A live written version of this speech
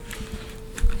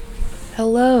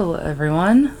Hello,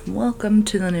 everyone. Welcome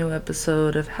to the new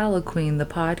episode of Halloween, the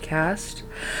podcast.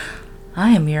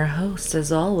 I am your host,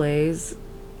 as always,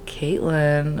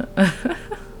 Caitlin.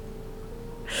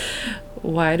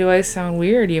 Why do I sound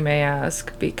weird, you may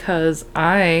ask? Because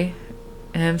I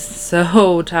am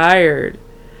so tired.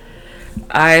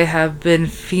 I have been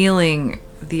feeling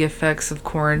the effects of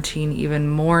quarantine even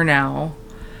more now.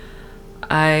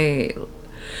 I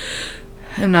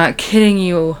am not kidding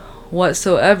you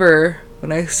whatsoever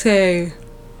when I say,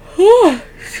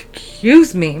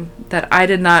 excuse me, that I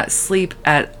did not sleep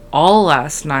at all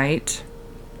last night.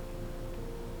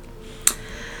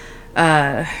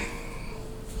 The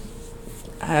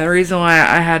reason why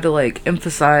I had to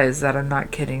emphasize that I'm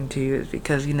not kidding to you is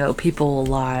because, people will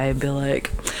lie and be like,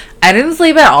 I didn't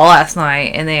sleep at all last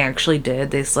night, and they actually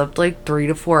did. They slept 3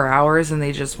 to 4 hours and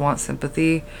they just want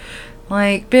sympathy.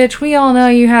 Bitch, we all know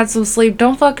you had some sleep.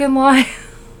 Don't fucking lie.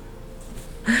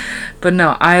 But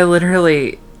no, I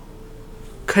literally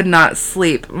could not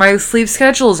sleep. My sleep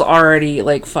schedule is already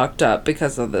fucked up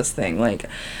because of this thing.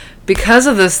 Because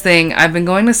of this thing, I've been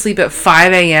going to sleep at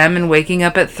 5 a.m. and waking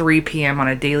up at 3 p.m. on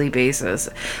a daily basis.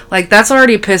 That's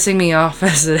already pissing me off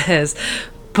as it is.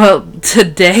 But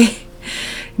today,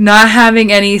 not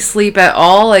having any sleep at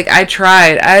all, I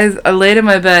tried. I laid in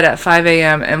my bed at 5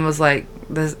 a.m. and was like,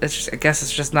 I guess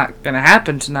it's just not gonna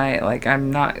happen tonight.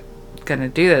 I'm not gonna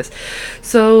do this.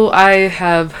 So I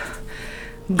have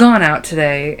gone out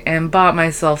today and bought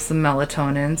myself some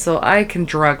melatonin so I can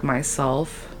drug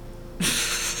myself.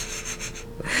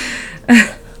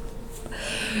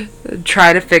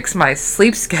 Try to fix my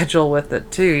sleep schedule with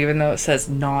it too, even though it says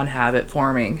non-habit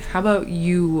forming. How about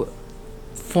you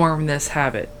form this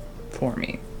habit for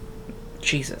me?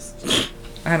 Jesus.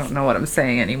 I don't know what I'm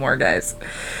saying anymore, guys.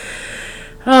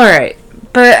 Alright,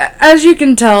 but as you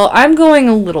can tell, I'm going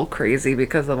a little crazy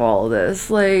because of all of this.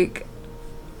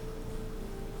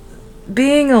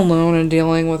 Being alone and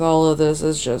dealing with all of this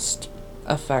is just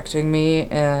affecting me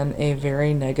in a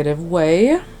very negative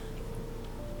way.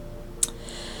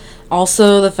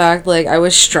 Also, the fact, I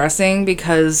was stressing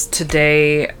because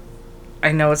today,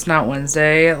 I know it's not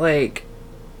Wednesday,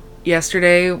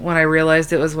 yesterday when I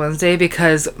realized it was Wednesday,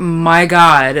 because my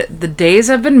God, the days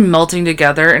have been melting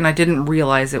together and I didn't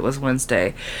realize it was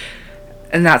Wednesday.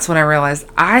 And that's when I realized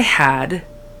I had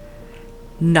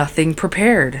nothing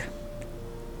prepared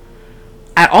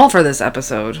at all for this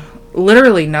episode.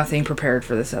 Literally nothing prepared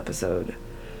for this episode.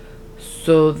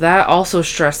 So that also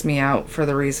stressed me out for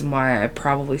the reason why I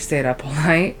probably stayed up all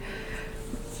night.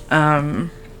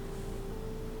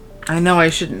 I know I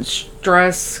shouldn't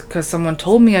stress because someone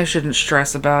told me I shouldn't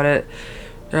stress about it.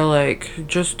 They're like,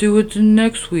 just do it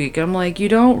next week. I'm like, you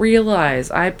don't realize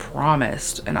I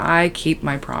promised and I keep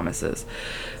my promises.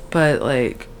 But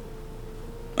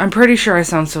I'm pretty sure I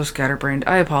sound so scatterbrained.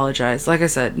 I apologize. Like I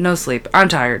said, no sleep. I'm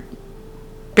tired.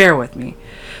 Bear with me.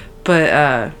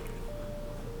 But,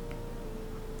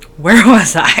 where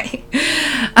was I?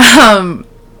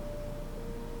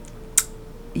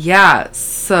 Yeah,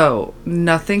 so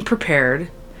nothing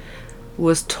prepared.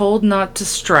 Was told not to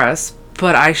stress,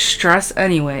 but I stress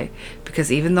anyway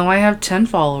because even though I have 10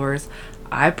 followers,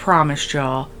 I promised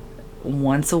y'all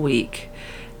once a week.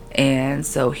 And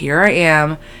so here I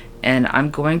am, and I'm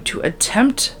going to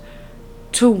attempt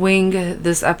to wing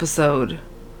this episode.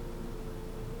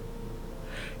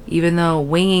 Even though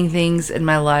winging things in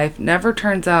my life never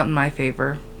turns out in my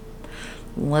favor.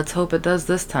 Let's hope it does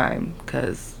this time,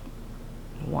 because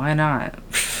why not?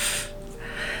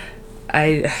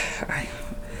 I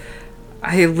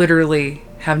literally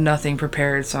have nothing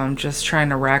prepared, so I'm just trying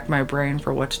to rack my brain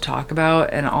for what to talk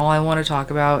about, and all I want to talk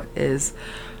about is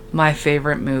my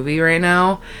favorite movie right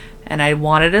now, and I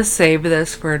wanted to save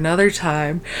this for another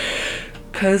time,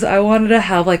 because I wanted to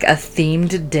have a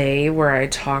themed day where I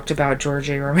talked about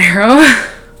George A. Romero.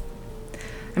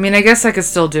 I mean, I guess I could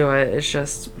still do it, it's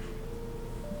just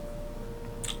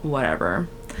whatever.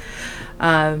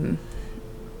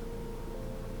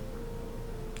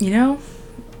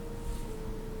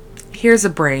 Here's a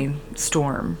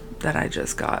brainstorm that I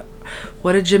just got.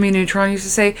 What did Jimmy Neutron used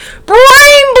to say?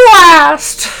 Brain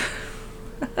blast!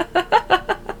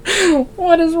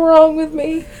 What is wrong with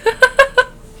me?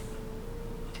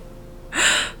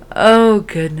 Oh,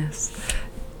 goodness.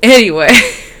 Anyway,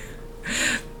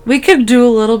 we could do a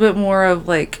little bit more of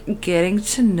getting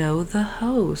to know the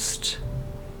host.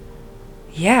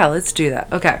 Yeah, let's do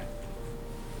that. Okay.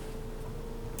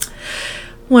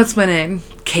 What's my name?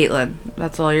 Caitlin.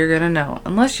 That's all you're gonna know.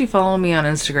 Unless you follow me on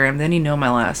Instagram, then you know my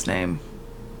last name.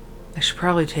 I should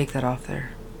probably take that off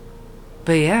there.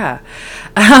 But yeah.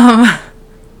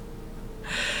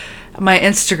 My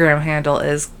Instagram handle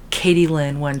is Katie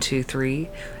Lynn 123.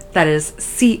 That is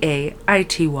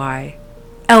CAITYLYN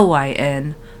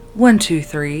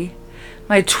 123.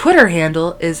 My Twitter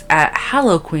handle is at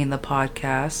HalloQueen the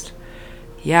podcast.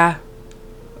 Yeah,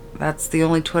 that's the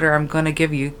only Twitter I'm gonna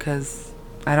give you because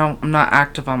I'm not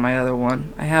active on my other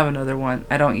one. I have another one.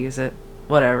 I don't use it.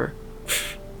 Whatever.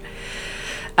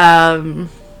 I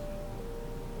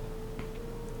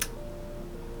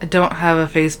don't have a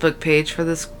Facebook page for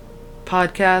this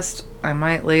podcast. I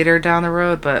might later down the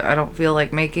road, but I don't feel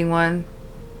like making one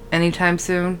anytime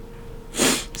soon.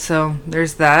 So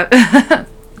there's that.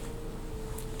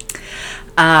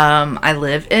 I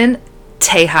live in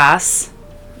Tejas.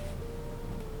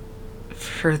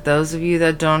 For those of you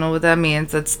that don't know what that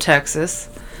means, that's Texas.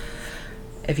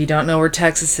 If you don't know where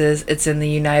Texas is, it's in the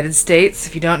United States.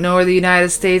 If you don't know where the United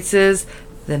States is,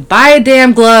 then buy a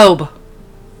damn globe.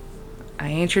 I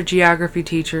ain't your geography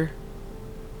teacher.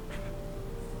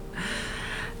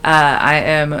 I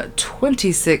am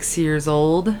 26 years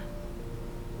old.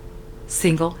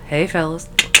 Single. Hey, fellas.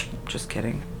 Just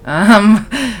kidding.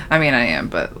 I mean, I am,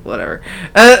 but whatever.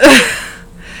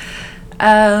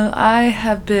 I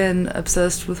have been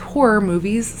obsessed with horror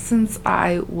movies since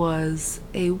I was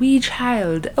a wee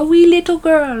child, a wee little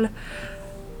girl.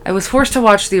 I was forced to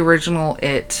watch the original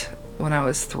It when I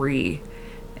was 3,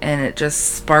 and it just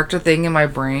sparked a thing in my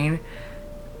brain.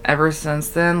 Ever since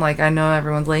then, like, I know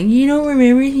everyone's like, you don't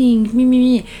remember things,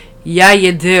 me. Yeah,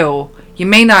 you do. You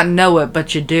may not know it,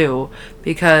 but you do.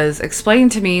 Because explain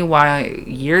to me why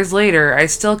years later I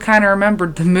still kind of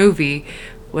remembered the movie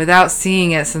without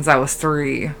seeing it since I was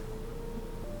 3.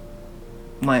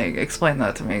 Like, explain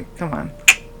that to me. Come on.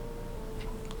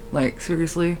 Like,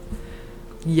 seriously?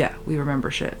 Yeah, we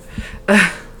remember shit.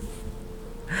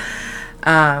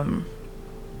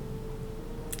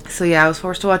 So yeah, I was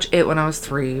forced to watch It when I was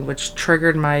 3, which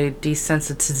triggered my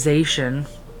desensitization.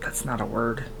 That's not a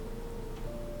word.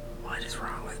 What is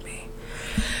wrong with me?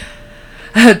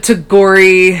 To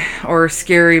gory or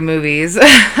scary movies.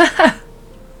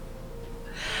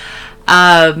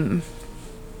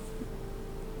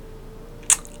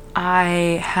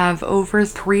 I have over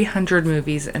 300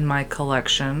 movies in my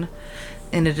collection,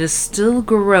 and it is still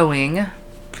growing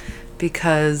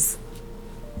because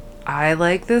I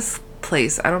like this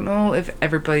place. I don't know if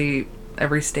every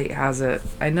state has it.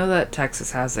 I know that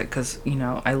Texas has it because, you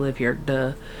know, I live here,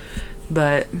 duh.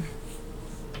 But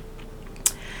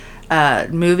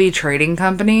movie trading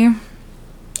company,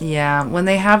 yeah, when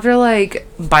they have their like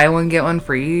buy one get one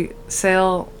free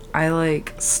sale, I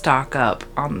like stock up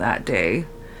on that day.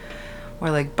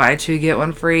 Or like buy two get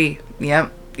one free.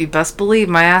 Yep, you best believe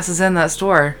my ass is in that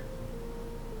store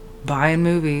buying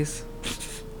movies.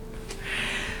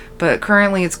 But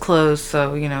currently it's closed,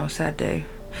 so, you know, sad day.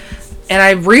 And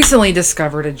I recently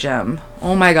discovered a gem.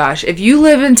 Oh my gosh. If you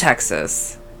live in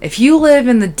Texas, if you live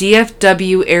in the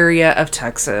DFW area of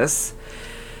Texas,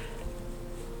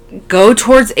 go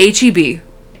towards HEB.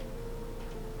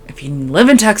 If you live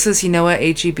in Texas, you know what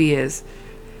HEB is.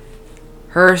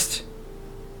 Hearst,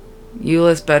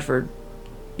 Euless, Bedford.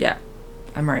 Yeah,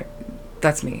 I'm right.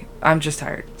 That's me. I'm just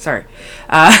tired. Sorry.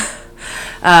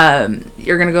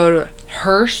 You're going to go to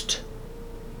Hearst,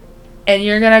 and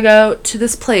you're going to go to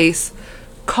this place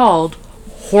called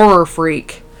Horror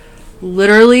Freak.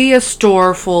 Literally a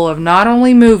store full of not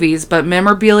only movies, but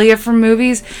memorabilia from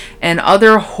movies and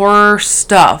other horror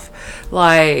stuff.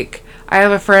 Like, I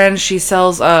have a friend, she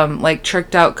sells, like,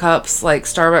 tricked out cups, like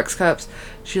Starbucks cups.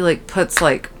 She, like, puts,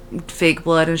 like, fake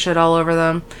blood and shit all over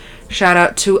them. Shout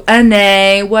out to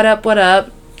Ane. What up, what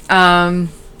up?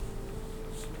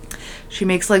 She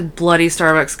makes like bloody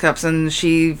Starbucks cups, and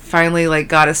she finally like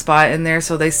got a spot in there,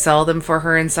 so they sell them for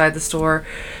her inside the store.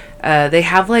 They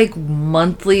have like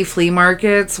monthly flea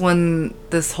markets when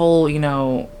this whole, you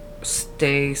know,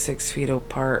 stay 6 feet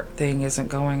apart thing isn't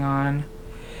going on.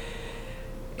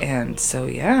 And so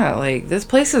yeah, like this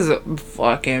place is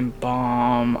fucking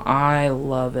bomb. I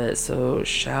love it. So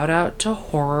shout out to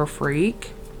Horror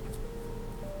Freak.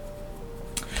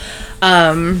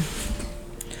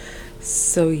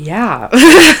 So yeah.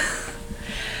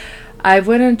 I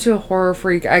went into Horror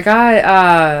Freak. I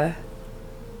got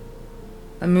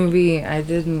a movie I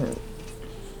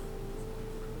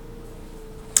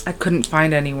couldn't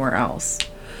find anywhere else.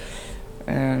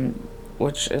 And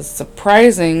which is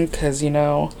surprising because, you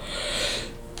know,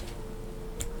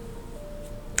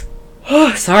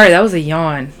 oh, sorry, that was a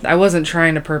yawn. I wasn't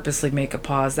trying to purposely make a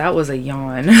pause. That was a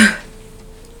yawn.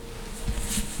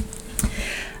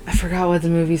 I forgot what the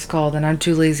movie's called, and I'm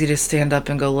too lazy to stand up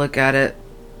and go look at it.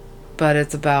 But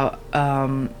it's about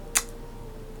a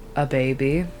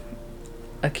baby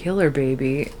a killer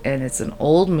baby, and it's an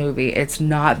old movie. It's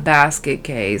not Basket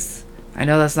Case. I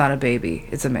know that's not a baby.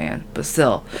 It's a man, but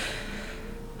still.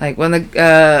 Like, when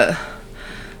I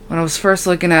was first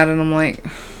looking at it, I'm like,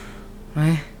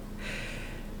 what?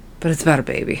 But it's about a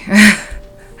baby.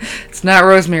 It's not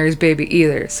Rosemary's Baby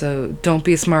either, so don't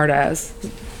be a smartass.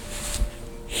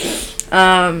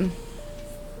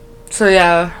 So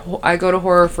yeah, I go to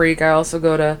Horror Freak. I also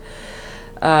go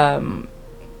to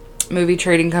Movie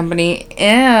Trading Company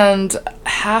and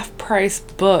Half Price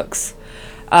Books.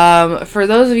 For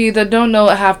those of you that don't know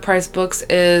what Half Price Books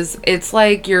is, it's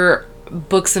like your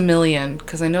Books A Million,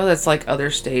 because I know that's like other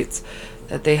states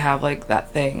that they have like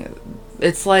that thing.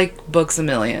 It's like Books A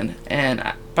Million. And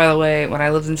by the way, when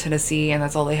I lived in Tennessee and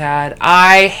that's all they had,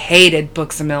 I hated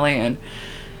Books A Million.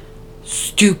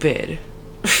 Stupid.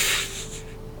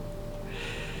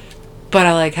 But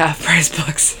I like Half Price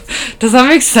Books. Does that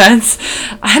make sense?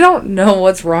 I don't know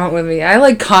what's wrong with me. I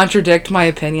like contradict my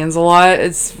opinions a lot.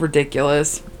 It's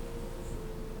ridiculous.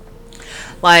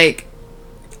 Like,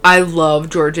 I love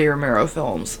George A. Romero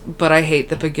films, but I hate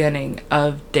the beginning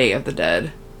of Day of the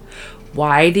Dead.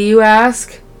 Why, do you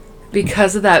ask?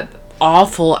 Because of that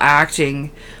awful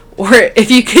acting, or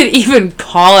if you could even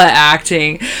call it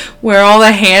acting, where all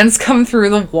the hands come through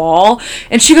the wall,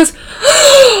 and she goes,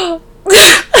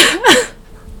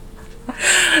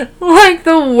 like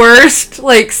the worst,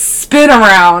 like, spin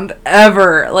around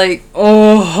ever. Like,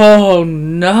 oh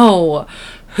no.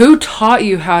 Who taught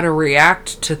you how to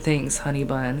react to things, honey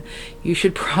bun? You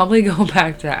should probably go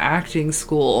back to acting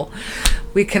school.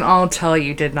 We can all tell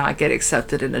you did not get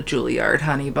accepted into Juilliard,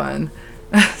 honey bun.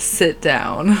 Sit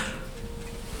down.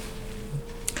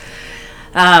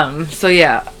 So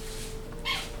yeah.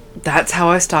 That's how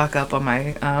I stock up on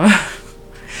my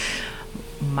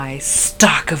my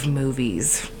stock of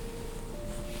movies.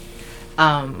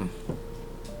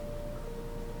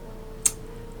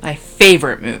 My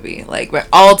favorite movie, like my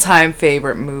all-time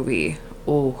favorite movie.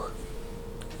 Ooh,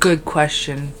 good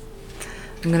question.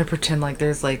 I'm gonna pretend like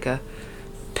there's like a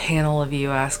panel of you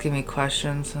asking me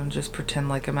questions and just pretend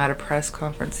like I'm at a press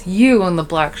conference. You in the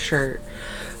black shirt.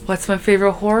 What's my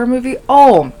favorite horror movie?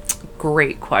 Oh,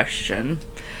 great question.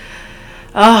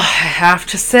 Oh, I have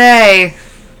to say,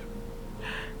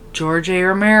 George A.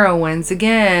 Romero wins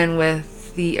again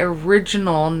with the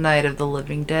original Night of the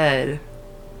Living Dead.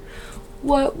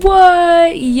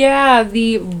 What? Yeah,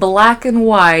 the black and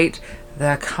white.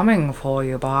 They're coming for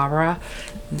you, Barbara.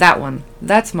 That one.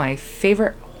 That's my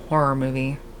favorite horror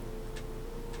movie.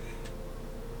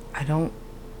 I don't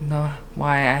know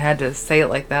why I had to say it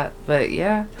like that, but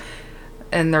yeah.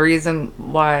 And the reason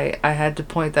why I had to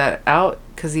point that out,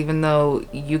 because even though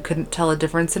you couldn't tell a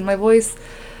difference in my voice,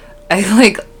 I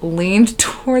like leaned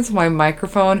towards my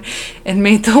microphone and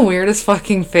made the weirdest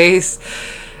fucking face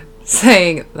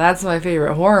saying that's my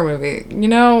favorite horror movie. You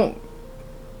know,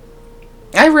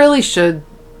 I really should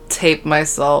tape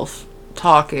myself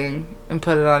talking and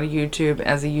put it on YouTube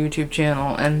as a YouTube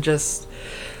channel and just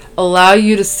allow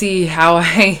you to see how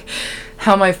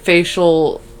my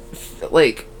facial,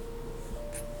 like,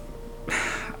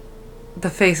 the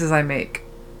faces I make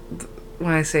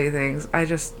when I say things. I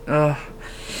just,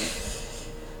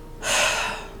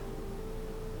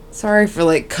 Sorry for,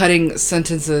 like, cutting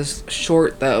sentences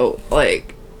short, though.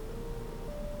 Like,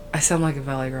 I sound like a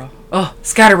valley girl. Oh,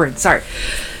 scatterbrain, sorry.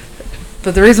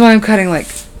 But the reason why I'm cutting, like,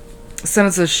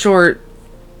 sentences short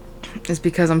is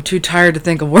because I'm too tired to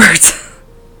think of words.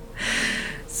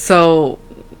 So,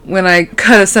 when I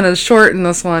cut a sentence short in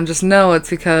this one, just know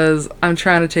it's because I'm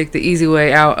trying to take the easy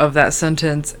way out of that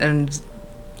sentence and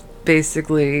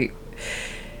basically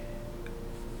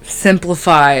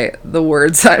simplify the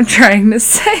words I'm trying to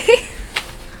say.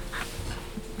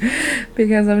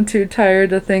 Because I'm too tired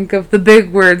to think of the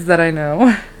big words that I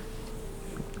know.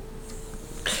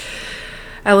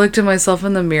 I looked at myself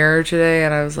in the mirror today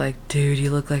and I was like, dude, you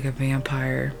look like a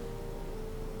vampire.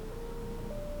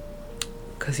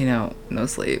 Because, you know, no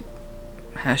sleep.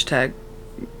 Hashtag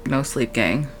no sleep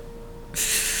gang.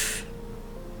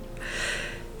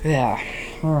 Yeah.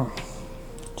 Oh,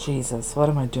 Jesus, what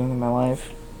am I doing in my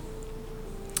life?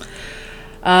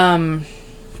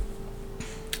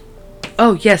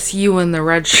 Oh, yes, you in the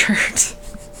red shirt.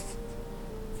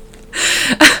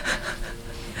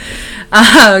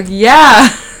 Yeah.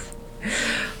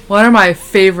 One of my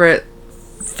favorite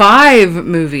 5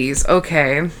 movies.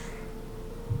 Okay.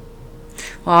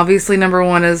 Well, obviously, number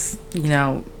 1 is, you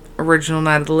know, original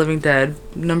Night of the Living Dead.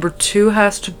 Number 2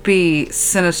 has to be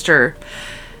Sinister.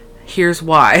 Here's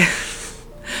why.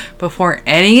 Before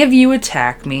any of you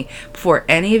attack me, before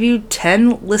any of you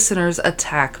 10 listeners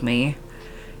attack me,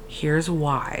 here's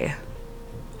why.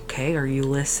 Okay, are you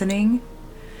listening?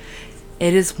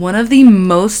 It is one of the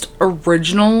most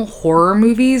original horror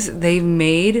movies they've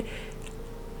made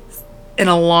in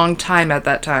a long time at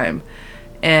that time.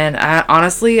 And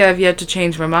honestly, I've yet to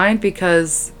change my mind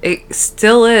because it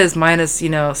still is, minus,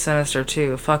 Sinister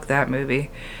 2. Fuck that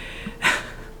movie.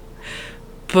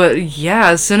 But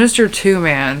yeah, Sinister 2,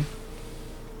 man.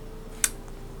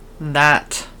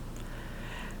 That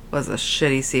was a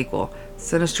shitty sequel.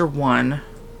 Sinister 1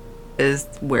 is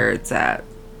where it's at.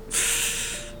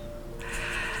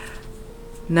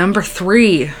 Number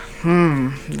 3.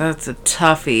 That's a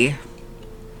toughie.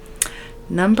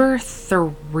 Number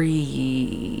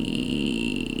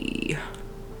 3.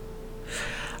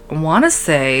 I want to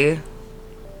say...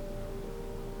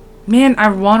 Man, I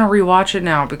want to rewatch it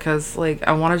now because,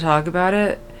 I want to talk about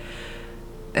it.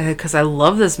 Because I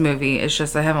love this movie. It's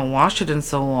just I haven't watched it in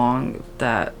so long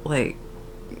that,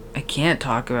 I can't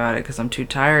talk about it because I'm too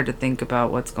tired to think about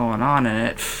what's going on in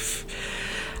it.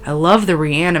 I love The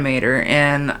Reanimator,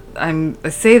 and I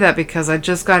say that because I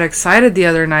just got excited the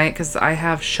other night because I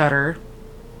have Shudder.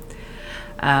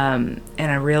 And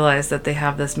I realized that they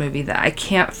have this movie that I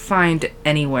can't find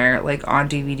anywhere, on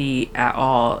DVD at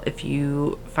all. If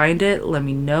you find it, let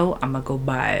me know. I'm gonna go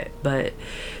buy it. But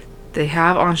they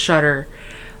have on Shudder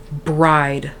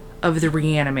Bride of the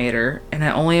Reanimator, and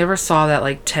I only ever saw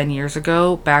that 10 years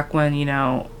ago, back when,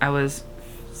 I was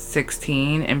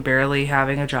 16 and barely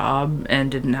having a job and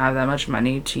didn't have that much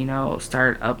money to,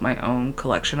 start up my own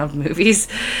collection of movies.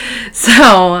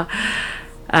 So,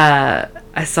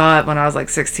 I saw it when I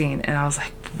was 16 and I was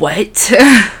like, what?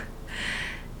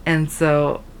 And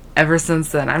so ever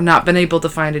since then, I've not been able to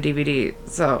find a DVD.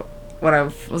 So when I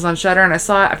was on Shudder and I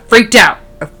saw it, I freaked out.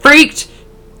 I freaked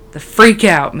the freak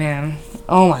out, man.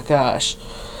 Oh my gosh.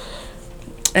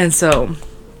 And so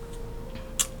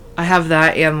I have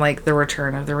that and The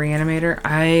Return of the Reanimator.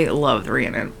 I love the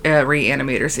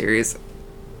Reanimator series.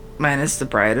 Minus the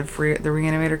Bride of the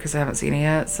Reanimator because I haven't seen it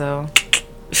yet. So...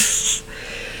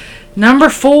 Number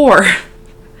 4,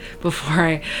 before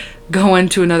I go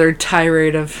into another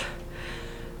tirade of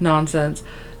nonsense.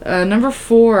 Number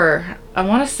 4, I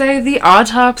want to say The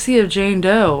Autopsy of Jane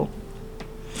Doe.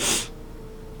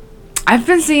 I've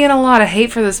been seeing a lot of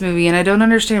hate for this movie, and I don't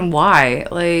understand why.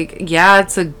 Yeah,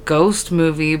 it's a ghost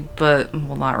movie, but,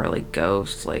 well, not really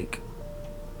ghost,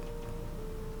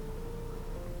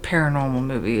 paranormal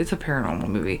movie. It's a paranormal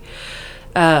movie.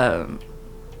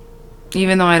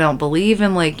 Even though I don't believe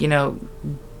in,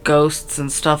 ghosts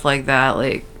and stuff like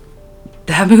that,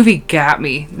 that movie got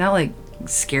me. Not,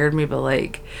 scared me,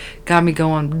 but, got me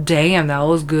going, damn, that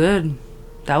was good.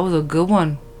 That was a good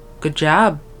one. Good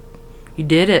job. You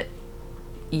did it.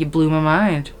 You blew my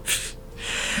mind.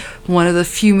 One of the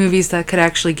few movies that could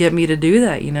actually get me to do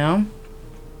that,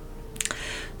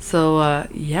 So,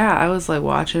 yeah, I was,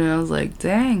 watching it. I was like,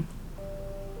 dang.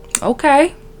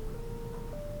 Okay.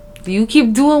 You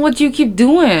keep doing what you keep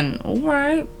doing.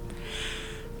 Alright.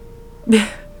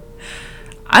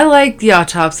 I like The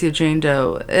Autopsy of Jane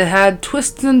Doe. It had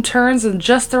twists and turns in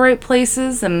just the right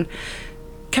places and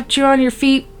kept you on your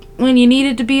feet when you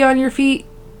needed to be on your feet,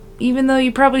 even though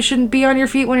you probably shouldn't be on your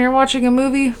feet when you're watching a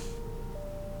movie.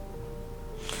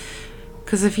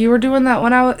 Because if you were doing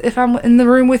that if I'm in the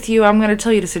room with you, I'm going to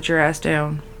tell you to sit your ass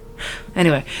down.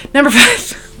 Anyway, number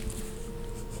 5.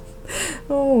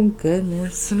 Oh,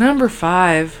 goodness. Number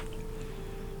 5.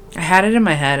 I had it in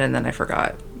my head and then I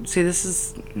forgot. See, this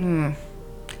is... Number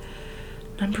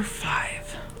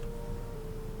 5.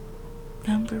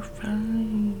 Number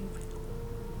 5.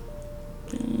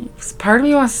 Part of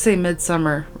me wants to say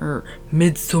Midsummer. Or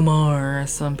Midsommar,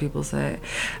 as some people say.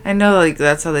 I know,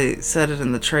 that's how they said it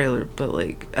in the trailer. But,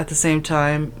 at the same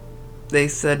time, they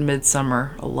said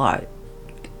Midsummer a lot.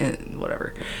 And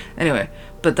whatever. Anyway...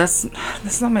 But that's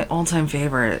not my all-time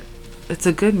favorite. It's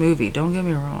a good movie, don't get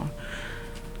me wrong.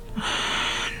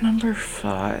 Number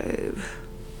 5.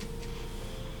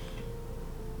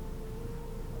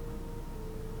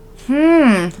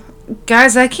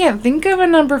 Guys, I can't think of a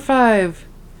number 5.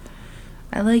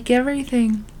 I like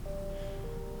everything.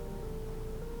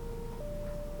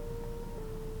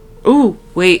 Ooh,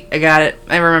 wait, I got it.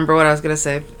 I remember what I was gonna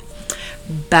say.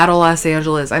 Battle Los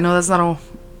Angeles. I know that's not a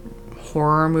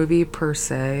horror movie per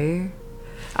se.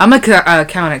 I'm gonna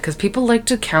count it because people like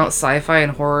to count sci-fi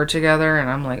and horror together, and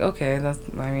I'm like, okay,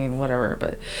 whatever.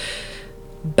 But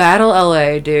Battle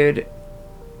LA, dude,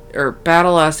 or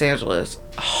Battle Los Angeles.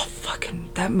 Oh,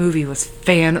 fucking, that movie was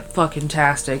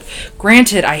fan-fucking-tastic.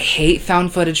 Granted, I hate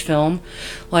found footage film,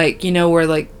 where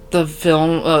the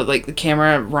film, the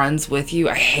camera runs with you.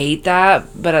 I hate that,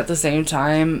 but at the same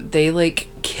time, they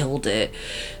killed it.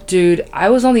 Dude, I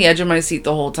was on the edge of my seat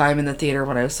the whole time in the theater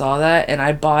when I saw that, and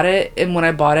I bought it, and when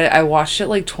I bought it, I watched it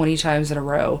like 20 times in a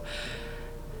row.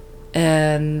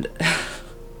 And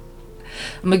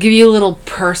I'm gonna give you a little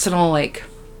personal, like,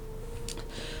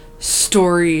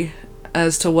 story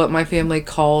as to what my family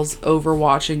calls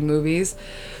overwatching movies.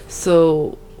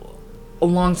 So, a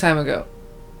long time ago,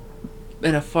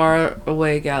 in a far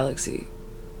away galaxy,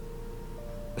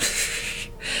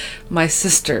 my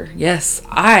sister, yes,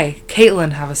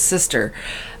 Caitlin, have a sister,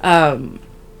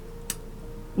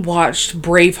 watched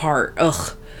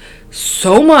Braveheart,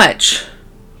 so much,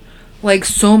 like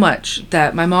so much,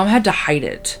 that my mom had to hide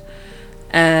it.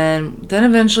 And then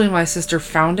eventually my sister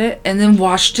found it and then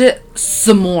watched it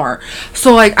some more.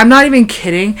 So, like, I'm not even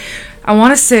kidding. I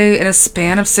want to say in a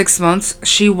span of 6 months,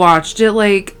 she watched it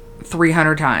like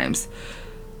 300 times.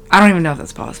 I don't even know if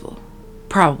that's possible.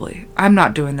 Probably. I'm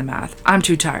not doing the math. I'm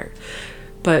too tired.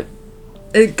 But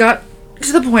it got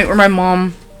to the point where my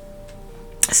mom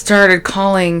started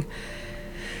calling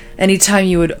anytime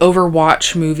you would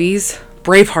overwatch movies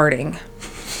Bravehearting.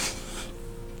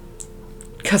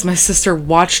 Because my sister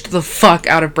watched the fuck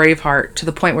out of Braveheart to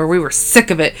the point where we were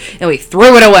sick of it and we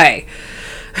threw it away.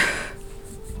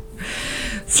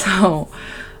 So,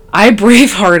 I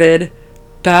Bravehearted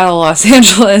Battle Los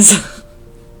Angeles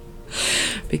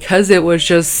because it was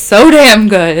just so damn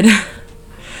good.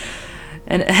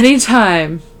 And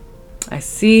anytime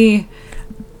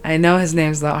I know his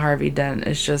name's not Harvey Dent,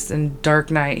 it's just in Dark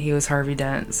Knight he was Harvey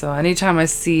Dent. So anytime I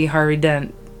see Harvey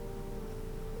Dent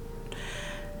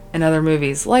in other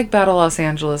movies, like Battle Los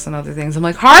Angeles and other things, I'm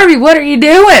like, Harvey, what are you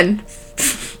doing?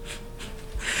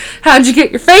 How'd you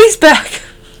get your face back?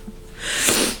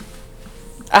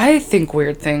 I think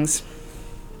weird things.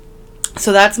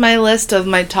 So that's my list of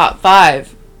my top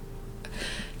 5.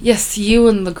 Yes, you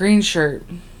in the green shirt.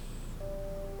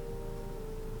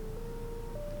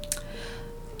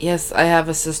 Yes, I have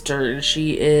a sister, and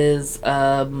she is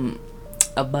a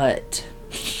butt.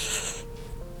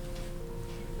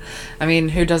 I mean,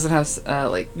 who doesn't have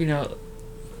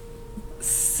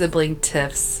sibling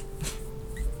tiffs?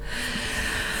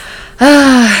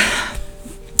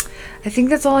 I think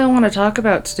that's all I want to talk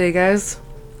about today, guys.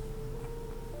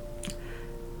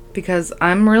 Because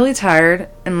I'm really tired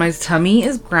and my tummy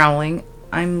is growling.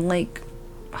 I'm like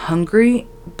hungry,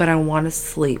 but I want to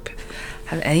sleep.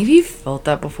 Have any of you felt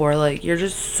that before? Like, you're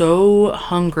just so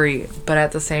hungry, but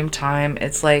at the same time,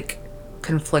 it's like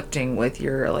conflicting with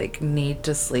your like need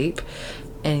to sleep,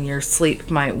 and your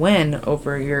sleep might win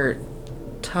over your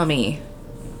tummy.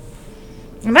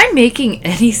 Am I making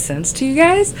any sense to you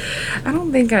guys? I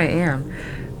don't think I am.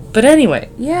 But anyway,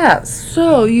 yeah,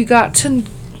 so you got to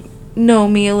know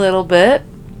me a little bit.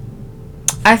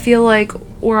 I feel like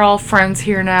we're all friends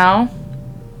here now.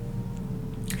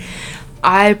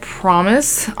 I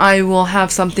promise I will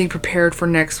have something prepared for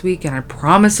next week, and I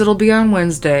promise it'll be on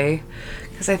Wednesday,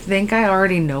 because I think I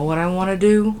already know what I want to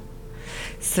do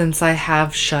since I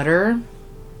have Shudder,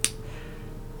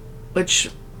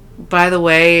 which, by the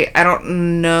way, I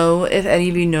don't know if any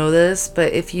of you know this,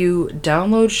 but if you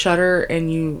download Shudder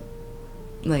and you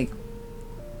like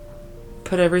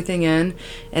put everything in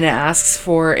and it asks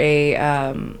for a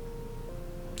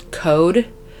code,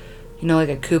 like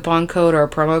a coupon code or a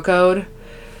promo code,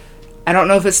 I don't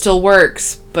know if it still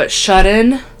works, but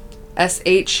Shutin,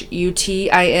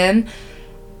 SHUTIN,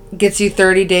 gets you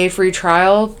 30-day free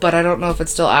trial, but I don't know if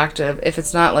it's still active. If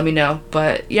it's not, let me know.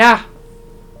 But yeah,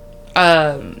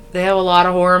 they have a lot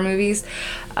of horror movies.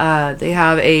 They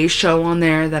have a show on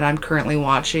there that I'm currently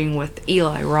watching with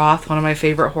Eli Roth, one of my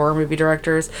favorite horror movie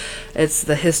directors. It's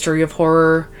The History of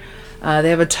Horror. They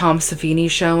have a Tom Savini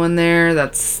show in there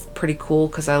that's pretty cool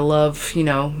because I love,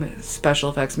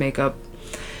 special effects, makeup,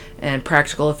 and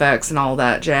practical effects and all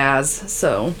that jazz.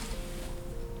 So,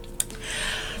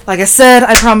 like I said,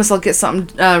 I promise I'll get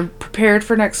something prepared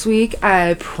for next week.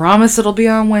 I promise it'll be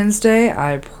on Wednesday.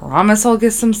 I promise I'll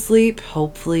get some sleep.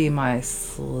 Hopefully my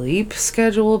sleep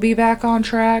schedule will be back on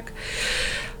track.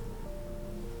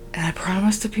 And I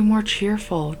promise to be more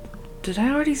cheerful. Did I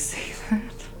already say that?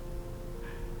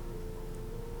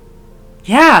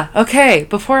 Yeah, okay.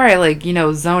 Before I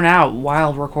zone out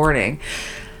while recording.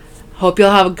 Hope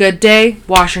you'll have a good day.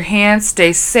 Wash your hands.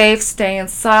 Stay safe. Stay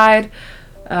inside.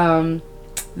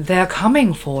 They're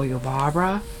coming for you,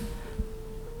 Barbara.